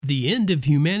The End of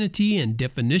Humanity and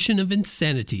Definition of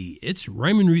Insanity. It's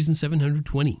Rhyme and Reason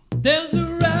 720. There's a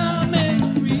rhyme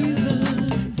and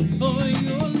reason for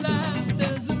your life.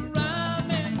 There's a rhyme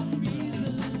and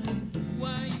reason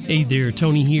why you... Hey there,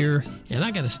 Tony here, and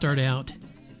I got to start out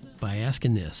by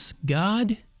asking this.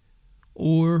 God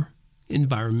or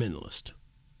environmentalist?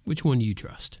 Which one do you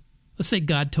trust? Let's say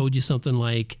God told you something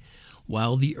like,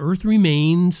 while the earth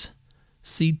remains,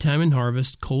 seed time and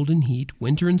harvest, cold and heat,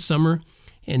 winter and summer,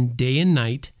 and day and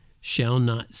night shall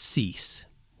not cease.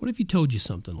 What if he told you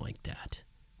something like that?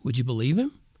 Would you believe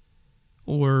him?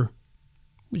 Or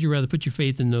would you rather put your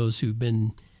faith in those who've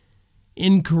been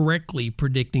incorrectly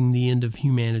predicting the end of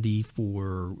humanity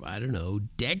for,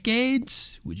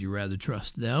 decades? Would you rather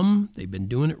trust them? They've been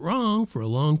doing it wrong for a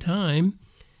long time.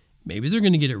 Maybe they're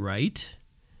going to get it right.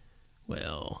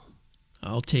 Well,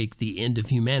 I'll take the end of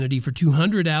humanity for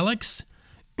 200, Alex.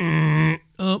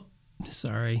 Oh,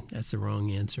 sorry, that's the wrong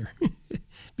answer.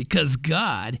 Because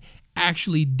God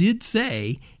actually did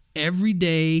say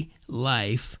everyday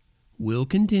life will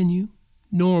continue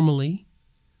normally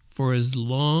for as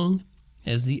long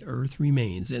as the earth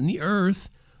remains. And the earth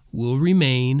will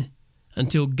remain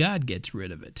until God gets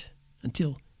rid of it,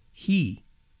 until he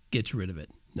gets rid of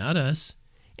it, not us.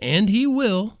 And he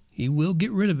will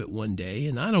get rid of it one day,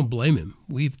 and I don't blame him.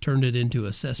 We've turned it into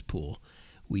a cesspool,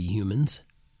 we humans.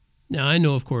 Now, I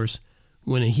know, of course,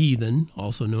 when a heathen,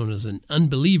 also known as an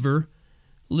unbeliever,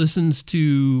 listens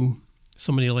to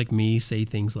somebody like me say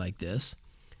things like this,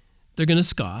 they're going to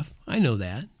scoff. I know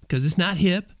that, because it's not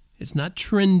hip, it's not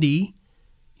trendy,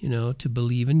 to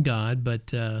believe in God,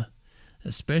 but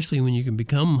especially when you can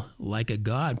become like a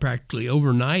god practically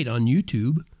overnight on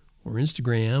YouTube or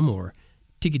Instagram or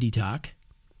TikTok.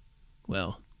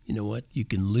 Well, you know what? You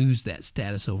can lose that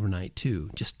status overnight too.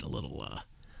 Just a little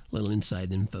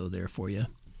inside info there for you.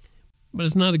 But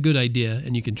it's not a good idea,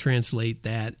 and you can translate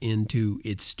that into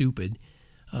it's stupid.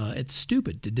 It's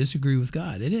stupid to disagree with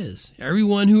God. It is.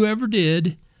 Everyone who ever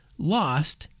did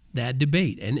lost that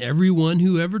debate, and everyone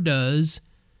who ever does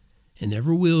and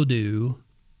ever will do,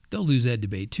 they'll lose that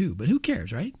debate too. But who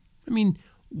cares, right? I mean,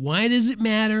 why does it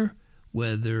matter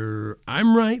whether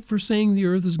I'm right for saying the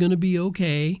earth is going to be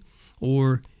okay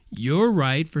or you're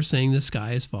right for saying the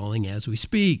sky is falling as we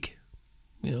speak?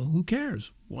 Who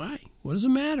cares? Why? What does it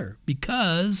matter?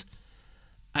 Because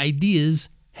ideas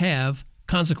have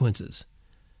consequences.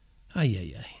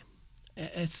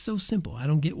 It's so simple. I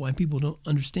don't get why people don't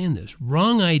understand this.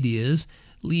 Wrong ideas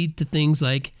lead to things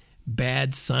like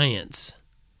bad science.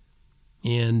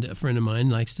 And a friend of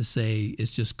mine likes to say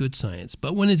it's just good science.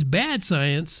 But when it's bad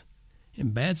science,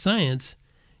 and bad science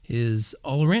is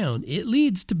all around, it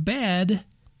leads to bad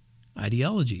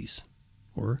ideologies,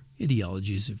 or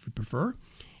ideologies if you prefer.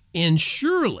 And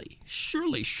surely,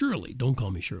 don't call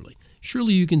me Shirley,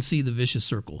 surely you can see the vicious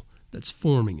circle that's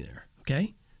forming there,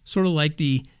 okay? Sort of like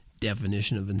the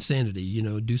definition of insanity,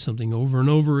 do something over and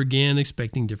over again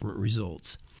expecting different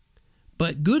results.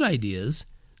 But good ideas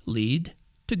lead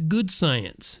to good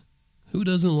science. Who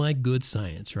doesn't like good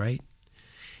science, right?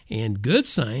 And good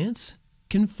science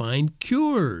can find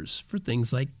cures for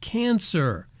things like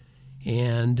cancer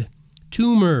and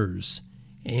tumors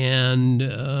and,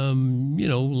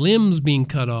 limbs being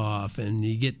cut off, and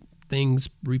you get things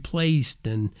replaced.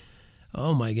 And,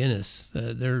 oh my goodness,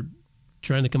 they're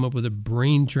trying to come up with a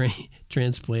brain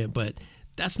transplant, but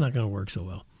that's not going to work so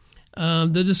well.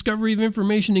 The discovery of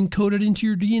information encoded into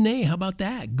your DNA, how about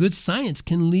that? Good science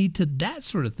can lead to that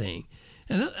sort of thing.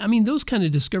 And those kind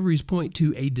of discoveries point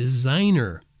to a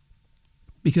designer,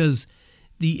 because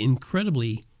the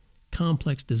incredibly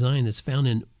complex design that's found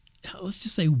in, let's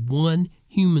just say, one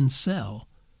human cell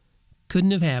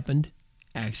couldn't have happened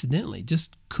accidentally.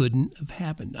 Just couldn't have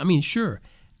happened. Sure,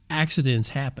 accidents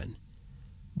happen,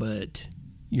 but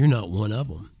you're not one of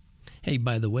them. Hey,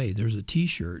 by the way, there's a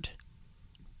T-shirt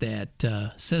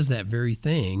that says that very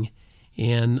thing,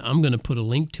 and I'm going to put a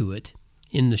link to it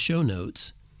in the show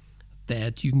notes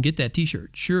that you can get that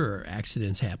T-shirt. Sure,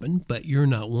 accidents happen, but you're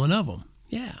not one of them.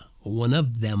 Yeah, one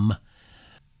of them.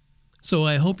 So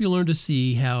I hope you learn to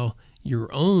see how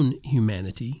your own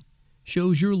humanity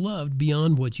shows you're loved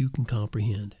beyond what you can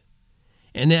comprehend.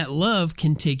 And that love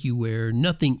can take you where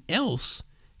nothing else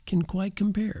can quite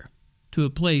compare, to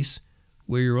a place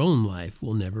where your own life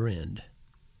will never end.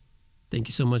 Thank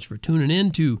you so much for tuning in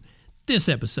to this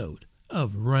episode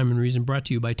of Rhyme and Reason, brought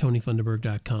to you by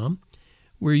TonyFunderberg.com,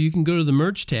 where you can go to the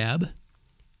merch tab,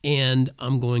 and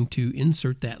I'm going to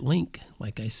insert that link,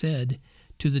 like I said,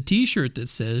 to the T-shirt that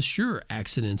says, sure,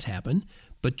 accidents happen,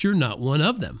 but you're not one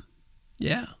of them.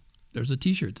 Yeah, there's a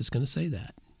T-shirt that's going to say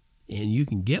that, and you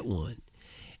can get one.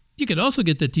 You could also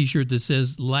get the t-shirt that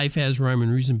says life has rhyme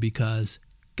and reason because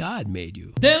God made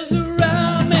you. There's a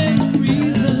rhyme and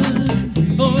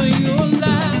reason for your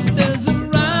life.